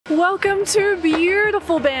Welcome to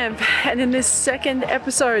beautiful Banff, and in this second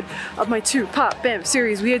episode of my two-part Banff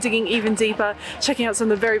series we are digging even deeper, checking out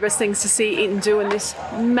some of the very best things to see, eat and do in this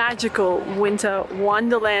magical winter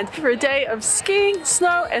wonderland for a day of skiing,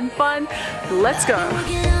 snow and fun. Let's go!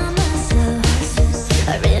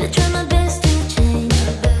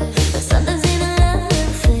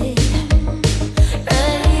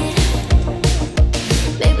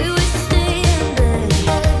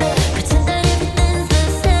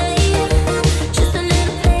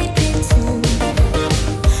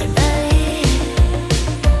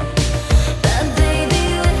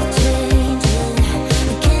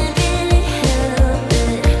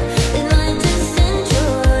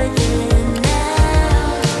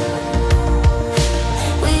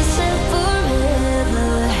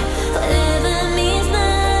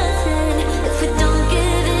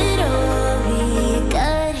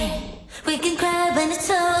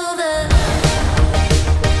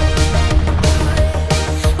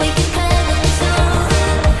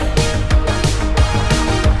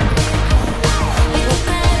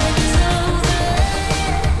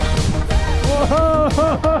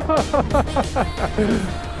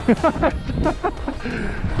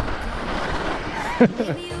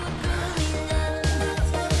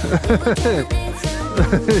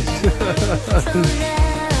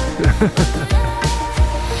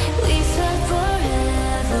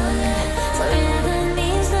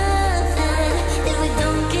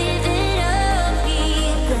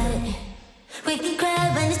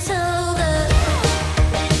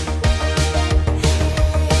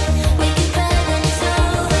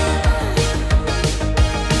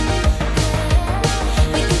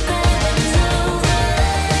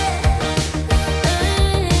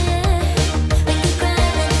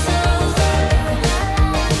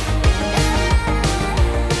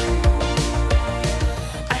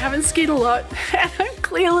 Skied a lot and I'm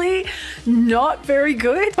clearly not very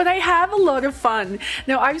good, but I have a lot of fun.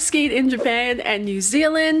 Now I've skied in Japan and New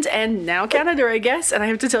Zealand and now Canada, I guess, and I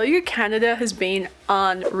have to tell you, Canada has been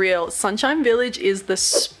unreal. Sunshine Village is the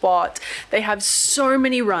spot. They have so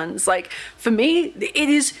many runs. Like, for me, it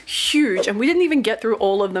is huge, and we didn't even get through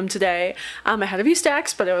all of them today. I had a few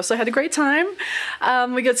stacks, but I also had a great time.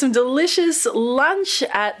 We got some delicious lunch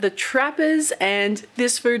at the Trappers, and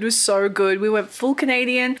this food was so good. We went full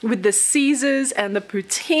Canadian with the Caesars and the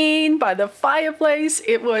poutine by the fireplace.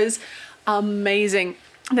 It was amazing.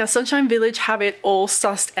 Now, Sunshine Village have it all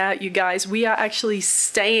sussed out, you guys. We are actually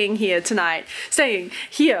staying here tonight. Staying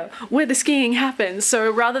here where the skiing happens. So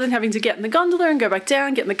rather than having to get in the gondola and go back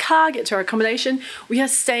down, get in the car, get to our accommodation, we are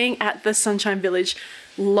staying at the Sunshine Village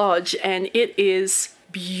Lodge, and it is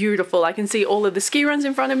beautiful. I can see all of the ski runs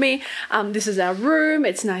in front of me. This is our room.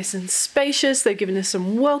 It's nice and spacious. They've given us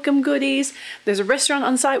some welcome goodies. There's a restaurant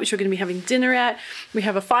on site which we're going to be having dinner at. We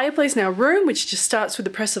have a fireplace in our room which just starts with the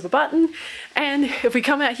press of a button, and if we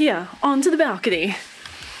come out here onto the balcony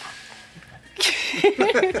we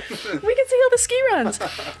can see all the ski runs.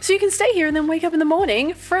 So you can stay here and then wake up in the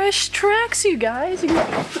morning fresh tracks, you guys. You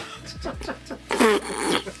can...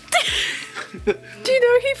 Do you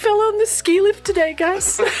know he fell on the ski lift today,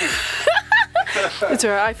 guys? It's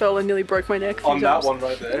alright, I fell and nearly broke my neck. On that one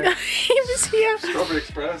right there. He was here. Strawberry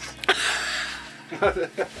Express.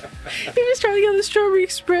 He was trying to get on the Strawberry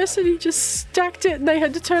Express and he just stacked it and they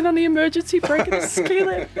had to turn on the emergency brake at the ski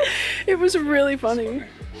lift. It was really funny.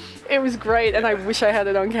 It was great, and I wish I had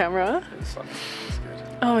it on camera. It was fun. It was good.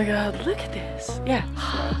 Oh my god, look at this. Yeah.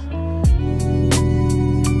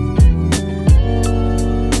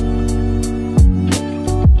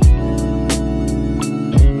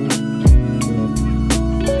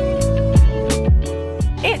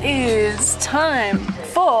 It is time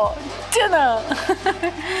for dinner.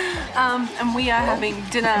 And we are having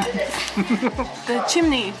dinner the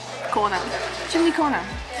chimney corner. Chimney corner.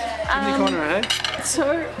 Chimney corner, eh?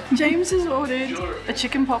 So James has ordered a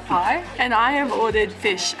chicken pot pie and I have ordered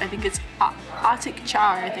fish. I think it's Arctic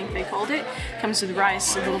char, I think they called it. Comes with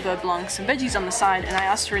rice, a little beurre blanc, some veggies on the side, and I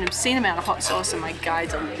asked for an obscene amount of hot sauce and my guy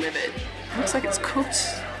delivered. Looks like it's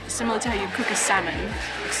cooked similar to how you cook a salmon,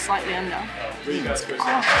 slightly under.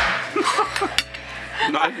 Oh.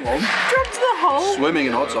 Nice one. Dropped the whole. Swimming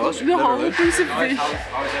in hot sauce. The whole piece of fish.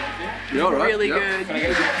 You're all right. Really yeah. good. Can I get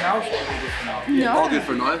a drink now or good for now? No. All good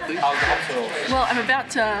for now, I think. I'll get Well, I'm about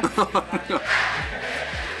to.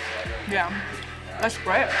 Yeah. That's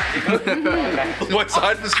great. What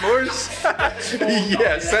side of the s'mores?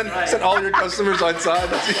 Yeah, send all your customers outside.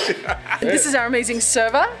 This is our amazing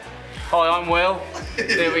server. Hi, I'm Will.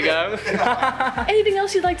 There we go. Anything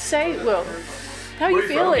else you'd like to say, Will? How are you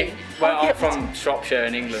feeling? Well, I'm from Shropshire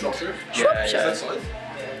in England. Shropshire?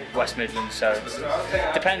 West Midlands, so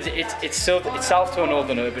it depends. It's south to a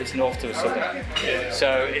northerner, but it's north to a southerner.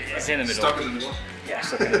 So it's in the middle. Stuck in the middle. Yeah,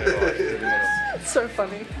 stuck in the middle. Right, in the middle. It's so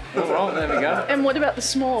funny. Alright, there we go. And what about the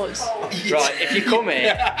s'mores? Right, if you come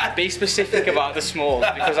here, be specific about the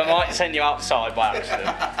s'mores, because I might send you outside by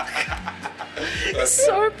accident. It's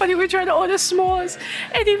so funny, we're trying to order s'mores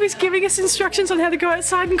and he was giving us instructions on how to go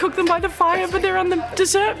outside and cook them by the fire, but they're on the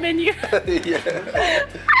dessert menu. Yeah. That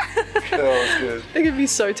was good. They're gonna be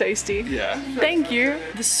so tasty. Yeah. Thank you.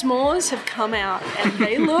 The s'mores have come out and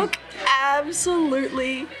they look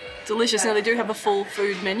absolutely delicious. Now they do have a full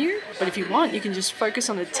food menu, but if you want, you can just focus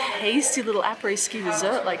on a tasty little après-ski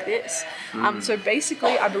dessert like this. So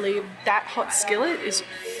basically, I believe that hot skillet is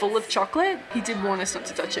full of chocolate. He did warn us not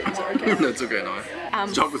to touch it. Is that okay? That's okay, no.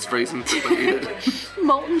 Chocolate's freezing, so eat it.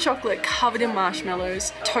 Molten chocolate covered in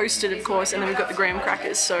marshmallows, toasted of course, and then we've got the graham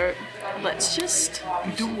crackers. So let's just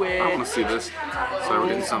do it. I want to see this. So we're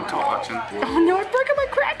getting some top action. Oh no, I broke my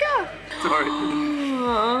cracker! Sorry.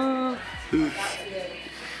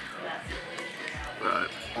 Right.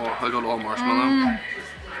 Oh, I got all marshmallow.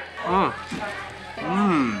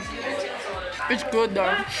 It's good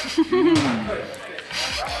though.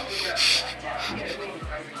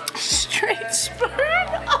 Straight spoon.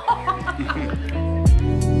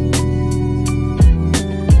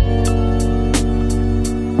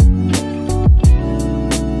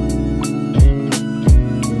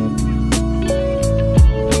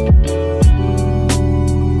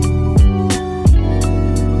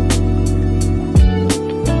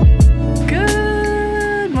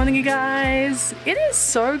 It is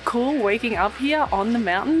so cool waking up here on the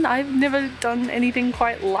mountain. I've never done anything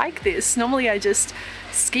quite like this. Normally I just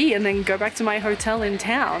ski and then go back to my hotel in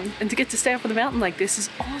town, and to get to stay up on the mountain like this is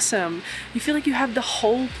awesome. You feel like you have the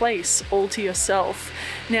whole place all to yourself.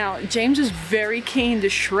 Now James was very keen to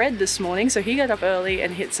shred this morning, so he got up early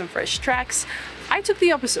and hit some fresh tracks. I took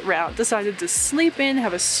the opposite route, decided to sleep in,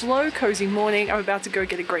 have a slow, cozy morning. I'm about to go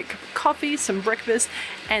get a great cup of coffee, some breakfast,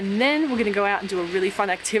 and then we're gonna go out and do a really fun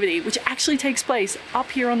activity, which actually takes place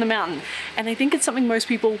up here on the mountain. And I think it's something most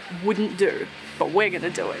people wouldn't do, but we're gonna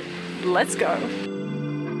do it. Let's go.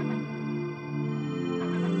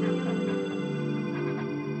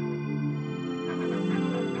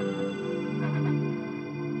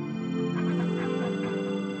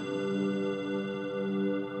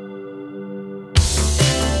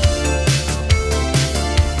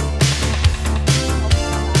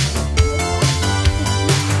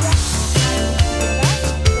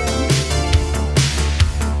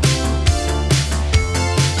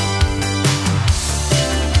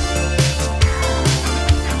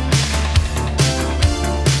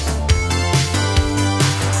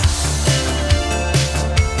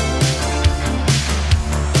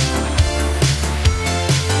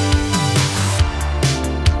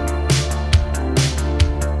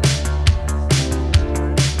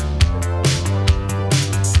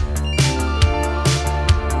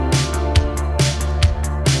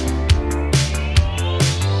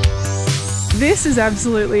 This is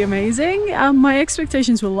absolutely amazing. My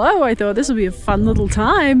expectations were low. I thought this would be a fun little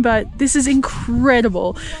time, but this is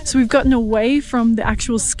incredible. So we've gotten away from the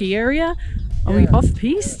actual ski area. Are we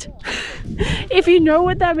off-piste? If you know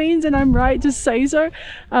what that means and I'm right, just say so,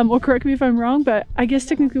 or correct me if I'm wrong, but I guess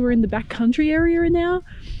technically we're in the backcountry area now.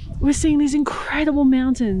 We're seeing these incredible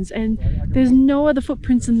mountains and there's no other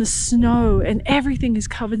footprints in the snow, and everything is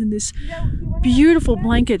covered in this beautiful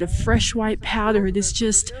blanket of fresh white powder. It is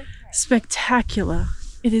just spectacular.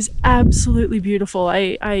 It is absolutely beautiful.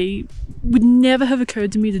 I would never have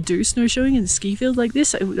occurred to me to do snowshoeing in a ski field like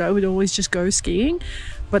this. I would always just go skiing,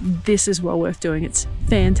 but this is well worth doing. It's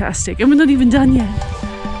fantastic, and we're not even done yet.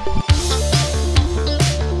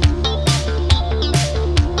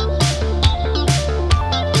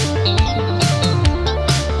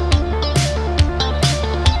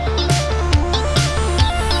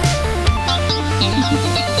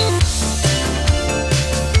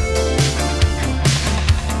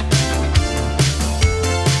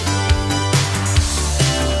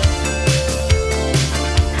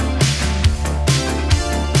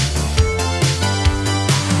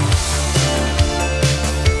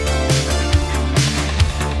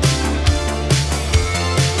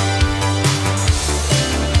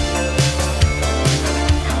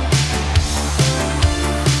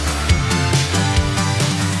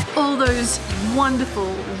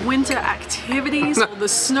 Wonderful winter activities, all the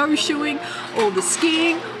snowshoeing, all the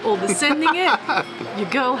skiing, all the sending it. Your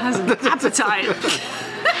girl has an appetite.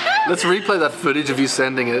 Let's replay that footage of you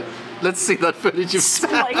sending it. Let's see that footage of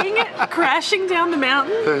splaying it, crashing down the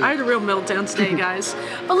mountain. I had a real meltdown today, guys.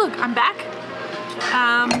 But look, I'm back.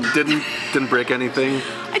 Didn't break anything.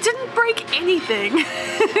 I didn't break anything.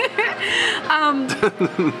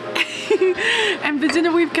 And for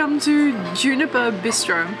dinner we've come to Juniper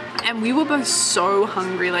Bistro, and we were both so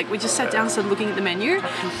hungry. Like we just sat down and started looking at the menu.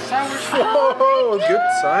 Oh, good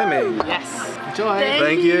timing. Yes. Enjoy.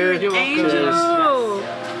 Thank you. You're welcome. Angel.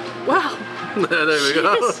 Wow. There we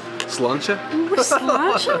go. Sláinte.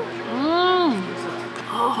 Sláinte.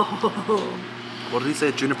 Oh. What did he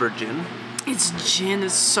say? Juniper gin? It's gin.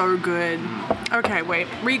 It's so good. Okay, wait.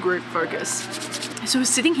 Regroup. Focus. So we're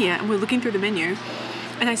sitting here and we're looking through the menu.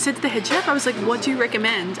 And I said to the head chef, I was like, what do you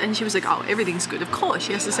recommend? And she was like, oh, everything's good. Of course,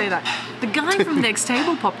 she has to say that. The guy from the next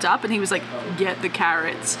table popped up and he was like, get the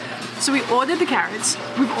carrots. So we ordered the carrots.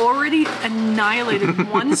 We've already annihilated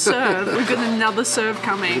one serve. We've got another serve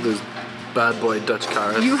coming. Look at those bad boy Dutch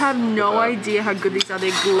carrots. You have no idea how good these are.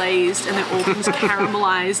 They're glazed and they're all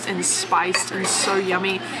caramelized and spiced and so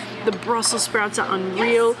yummy. The Brussels sprouts are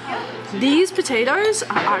unreal. These potatoes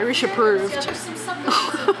are Irish approved.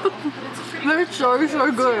 They're so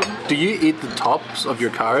good. Do you eat the tops of your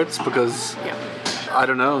carrots? Because Yeah. I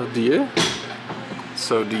don't know, do you?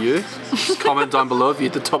 So do you? Just comment down below if you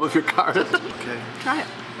eat the top of your carrot. Okay. Try it.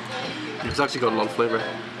 It's actually got a lot of flavour.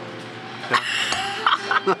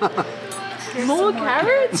 More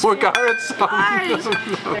carrots? More carrots? Guys.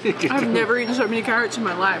 I've never eaten so many carrots in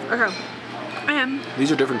my life. Okay.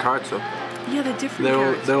 These are different carrots though. Yeah, they're different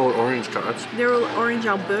carrots. They're all orange carrots. They're all orange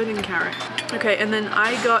Albertan carrot. Okay, and then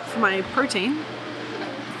I got for my protein.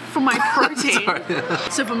 So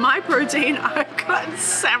for my protein, I've got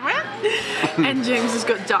salmon, and James has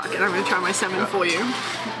got duck, and I'm going to try my salmon for you.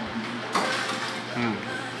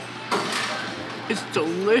 It's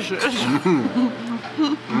delicious.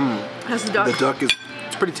 How's the duck? The duck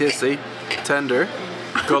it's pretty tasty, tender,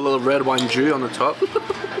 got a little red wine jus on the top.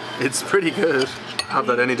 It's pretty good. Have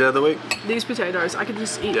that any day of the week. These potatoes, I could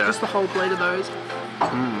just eat just the whole plate of those.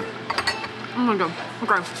 Oh my god.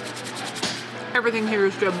 Okay. Everything here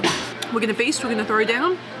is good. We're gonna feast, we're gonna throw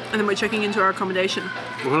down, and then we're checking into our accommodation.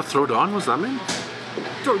 We're gonna throw down, what does that mean?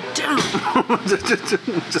 Throw down!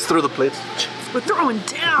 Just throw the plates. We're throwing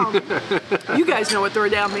down! You guys know what throw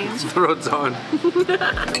down means. Throw it down.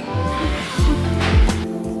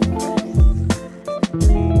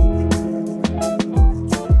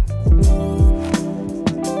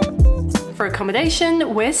 For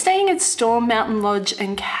accommodation, we're staying at Storm Mountain Lodge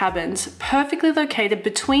and Cabins, perfectly located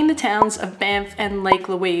between the towns of Banff and Lake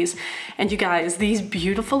Louise. And you guys, these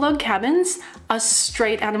beautiful log cabins are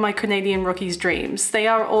straight out of my Canadian Rockies dreams. They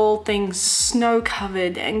are all things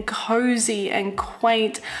snow-covered and cozy and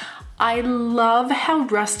quaint. I love how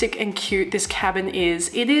rustic and cute this cabin is.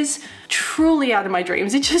 It is truly out of my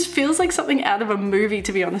dreams. It just feels like something out of a movie,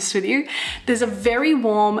 to be honest with you. There's a very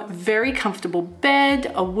warm, very comfortable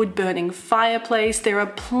bed, a wood-burning fireplace. There are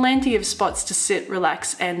plenty of spots to sit,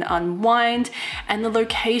 relax, and unwind. And the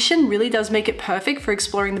location really does make it perfect for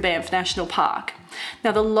exploring the Banff National Park.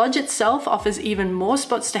 Now the lodge itself offers even more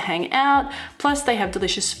spots to hang out, plus they have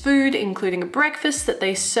delicious food including a breakfast that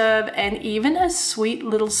they serve and even a sweet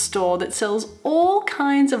little store that sells all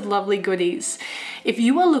kinds of lovely goodies. If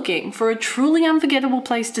you are looking for a truly unforgettable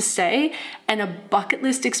place to stay and a bucket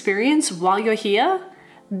list experience while you're here,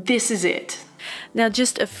 this is it. Now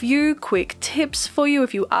just a few quick tips for you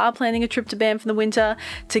if you are planning a trip to Banff in the winter.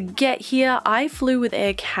 To get here, I flew with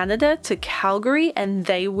Air Canada to Calgary and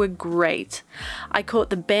they were great. I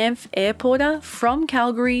caught the Banff Airporter from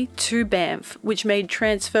Calgary to Banff, which made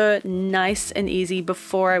transfer nice and easy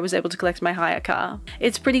before I was able to collect my hire car.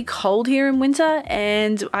 It's pretty cold here in winter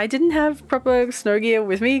and I didn't have proper snow gear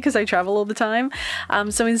with me because I travel all the time.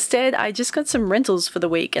 So instead I just got some rentals for the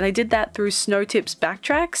week and I did that through Snow Tips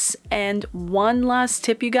Backtracks. And one last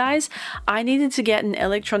tip, you guys, I needed to get an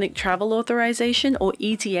electronic travel authorization or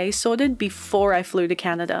ETA sorted before I flew to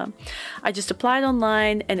Canada. I just applied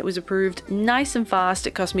online and it was approved nice and fast.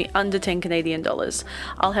 It cost me under 10 Canadian dollars.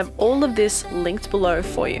 I'll have all of this linked below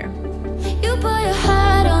for you. You put your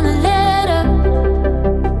heart on a letter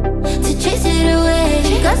to chase it away.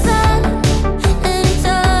 Got sun and it's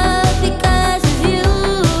all because of you.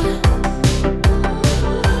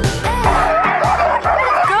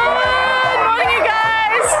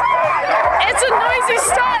 Noisy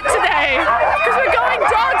start today because we're going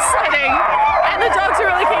dog sledding and the dogs are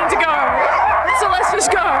really keen to go, so let's just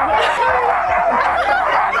go.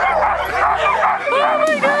 Oh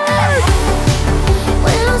my god!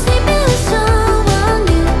 When I'm sleeping with someone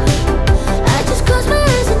new, I just close my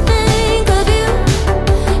eyes and think of you.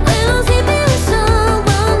 When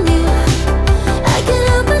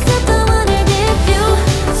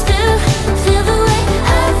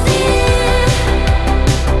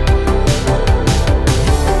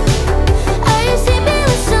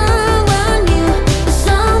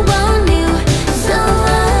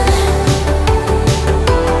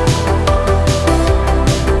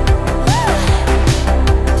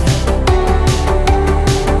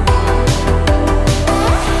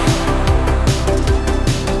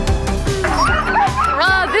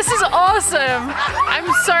awesome. I'm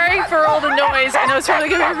sorry for all the noise. I know it's probably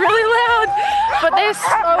gonna be really loud, but they're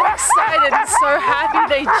so excited and so happy.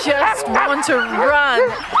 They just want to run,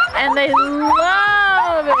 and they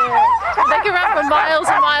love it. They can run for miles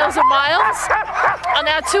and miles and miles. On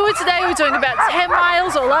our tour today, we're doing about 10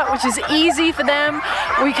 miles all up, which is easy for them.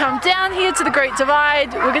 We come down here to the Great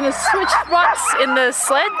Divide. We're gonna switch spots in the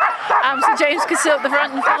sled, so James can sit at the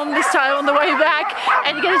front and film this time on the way back,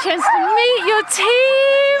 and you get a chance to meet your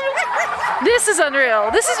team. This is unreal.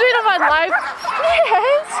 This has been on my life.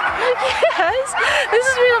 Yes. This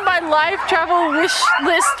has been on my life travel wish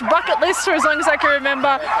list, bucket list for as long as I can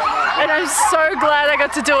remember, and I'm so glad I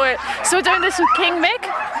got to do it. So we're doing this with King Mick.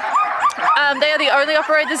 They are the only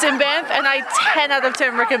operators in Banff, and I 10 out of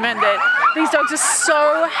 10 recommend it. These dogs are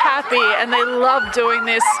so happy and they love doing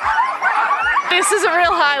this. This is a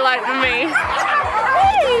real highlight for me.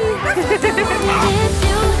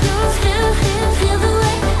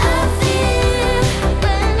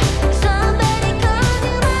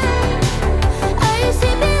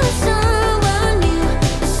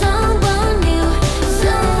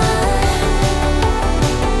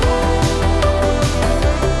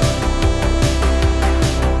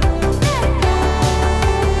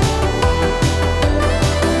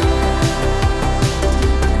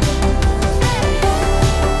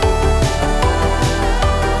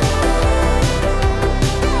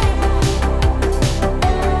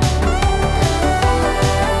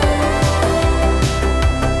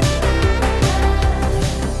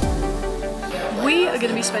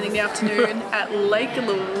 Spending the afternoon at Lake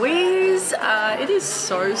Louise. It is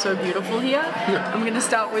so beautiful here. I'm going to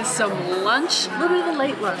start with some lunch, a little bit of a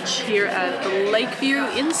late lunch here at the Lakeview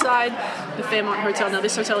inside the Fairmont Hotel. Now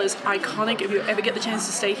this hotel is iconic. If you ever get the chance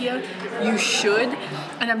to stay here, you should.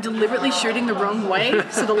 And I'm deliberately shooting the wrong way,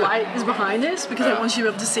 so the light is behind us because I want you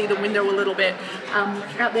to be able to see the window a little bit.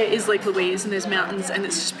 Out there is Lake Louise and there's mountains and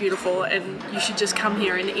it's just beautiful, and you should just come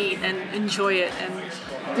here and eat and enjoy it. And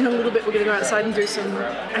in a little bit we're going to go outside and do some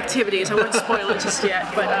activities. I won't spoil it just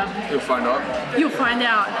yet, but you'll find out. You'll find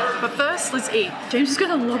out. But first, let's eat. James has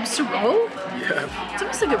got a lobster roll. Yeah. It's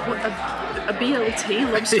almost like a BLT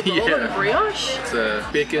lobster roll Yeah. and a brioche. It's a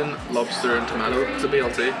bacon, lobster and tomato. It's a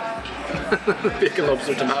BLT. Bacon,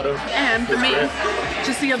 lobster, tomato. And for me,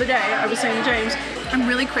 just the other day, I was saying to James, I'm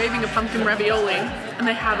really craving a pumpkin ravioli, and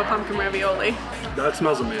they have a pumpkin ravioli. That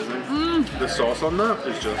smells amazing. The sauce on that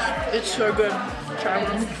is just... It's so good. Try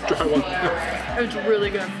one. Try one. It's really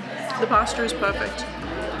good. The pasta is perfect.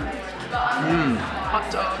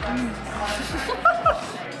 Hot dog.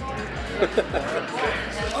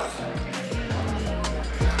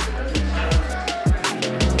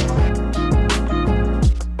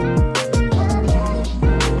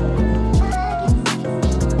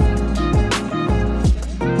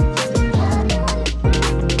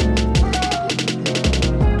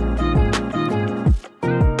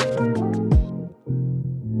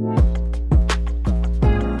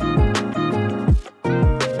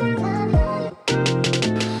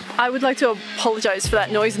 I would like to apologize for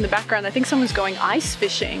that noise in the background. I think someone's going ice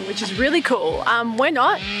fishing, which is really cool. We're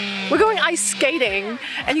not. We're going ice skating.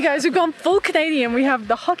 And you guys, we've gone full Canadian. We have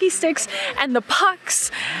the hockey sticks and the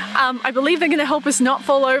pucks. I believe they're gonna help us not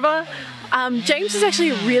fall over. James is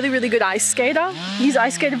actually a really good ice skater. He's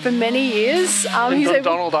ice skated for many years.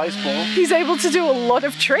 Donald Ice Ball. He's able to do a lot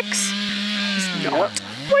of tricks. He's not.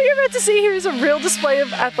 What you're about to see here is a real display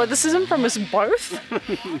of athleticism from us both.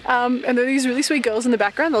 And there are these really sweet girls in the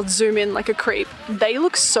background. I'll zoom in like a creep. They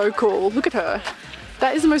look so cool. Look at her.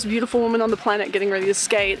 That is the most beautiful woman on the planet getting ready to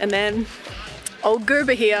skate. And then old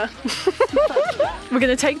Goober here. We're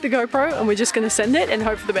gonna take the GoPro and we're just gonna send it and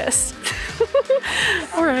hope for the best.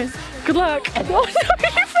 All right, good luck. Oh no, you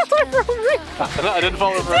fell over on me. I didn't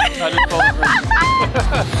fall over. I didn't fall over.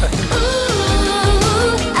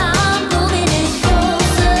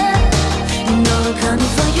 Coming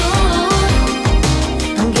for you.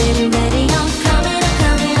 I'm getting ready. I'm coming.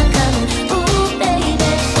 Ooh, baby.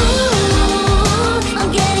 Ooh, I'm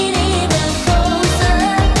getting even closer.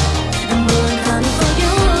 I'm coming for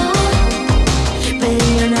you. Baby,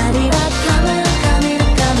 you're not even coming.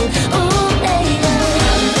 Ooh, baby.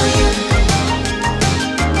 Coming for you.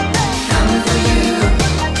 Coming for you.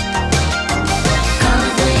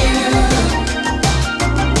 Coming for you.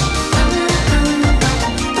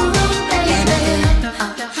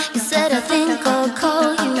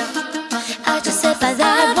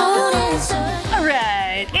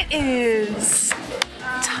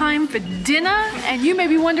 time for dinner, and you may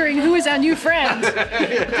be wondering who is our new friend.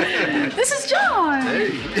 This is John.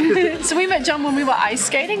 Hey. So we met John when we were ice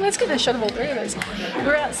skating. Let's get a shot of all three of those. We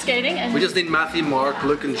were out skating, and We just need Matthew, Mark,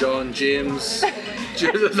 Luke, and John, James.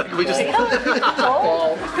 Like we just.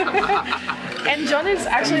 And John is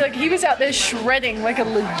actually like, he was out there shredding like a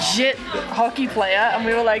legit hockey player, and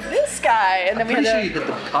we were like, this guy. And then we Pretty had sure you hit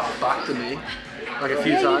the puck back to me like a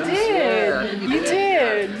few Yeah, times. you did. Yeah, I think You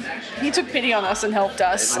did. He took pity on us and helped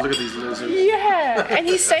us. Look at these losers. Yeah, and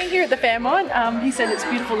he's staying here at the Fairmont. He said it's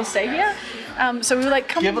beautiful to stay here. So we were like,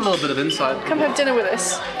 come Give a little bit of insight. have dinner with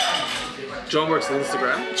us. John works at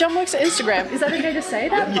Instagram. John works at Instagram. Is that okay to say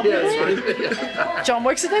that? Yeah, that's right. John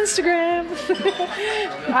works at Instagram.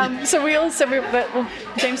 So we all said,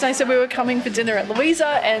 James and I said we were coming for dinner at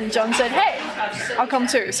Louisa, and John said, hey, I'll come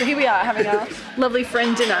too. So here we are having a lovely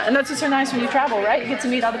friend dinner. And that's what's so nice when you travel, right? You get to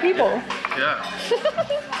meet other people. Yeah.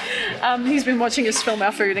 He's been watching us film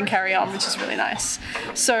our food and carry on, which is really nice.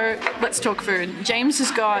 So let's talk food. James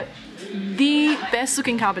has got the best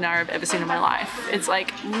looking carbonara I've ever seen in my life. It's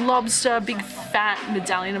like lobster, big fat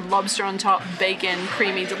medallion of lobster on top, bacon,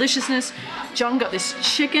 creamy deliciousness. John got this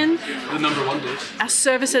chicken. The #1 dish. Our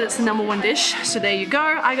server said it's the #1 dish, so there you go.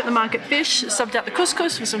 I got the market fish, subbed out the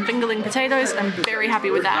couscous with some fingerling potatoes. I'm very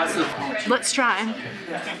happy with that. Let's try.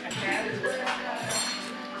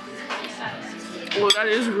 Oh, that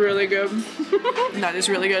is really good. That is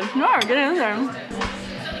really good. No, get in there.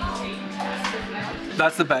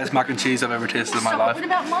 That's the best mac and cheese I've ever tasted in my life. What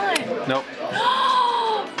about mine? Nope.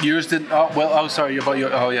 Yours didn't. Oh well. Oh sorry.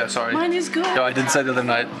 Oh yeah. Sorry. Mine is good. No, I did say the other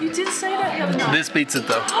night. You did say that the other night. This beats it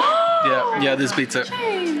though. Yeah. This beats it.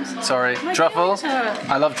 James. Sorry. My Truffle. feelings hurt.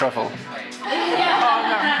 I love truffle.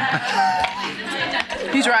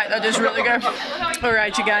 He's right, that is really good.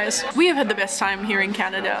 Alright, you guys. We have had the best time here in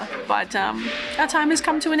Canada, but our time has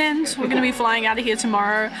come to an end. We're going to be flying out of here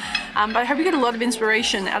tomorrow. But I hope you get a lot of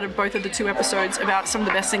inspiration out of both of the 2 episodes about some of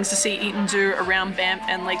the best things to see, eat, and do around Banff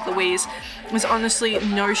and Lake Louise. There's honestly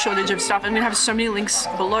no shortage of stuff. I'm going to have so many links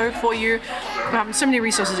below for you. So many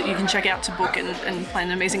resources that you can check out to book and plan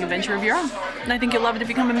an amazing adventure of your own. And I think you'll love it if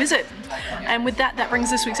you come and visit. And with that, that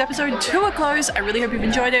brings this week's episode to a close. I really hope you've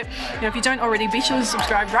enjoyed it. You know, if you don't already, be sure to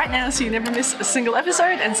subscribe right now so you never miss a single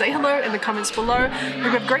episode, and say hello in the comments below. Hope you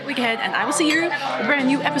have a great week ahead, and I will see you in a brand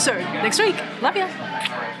new episode next week. Love ya!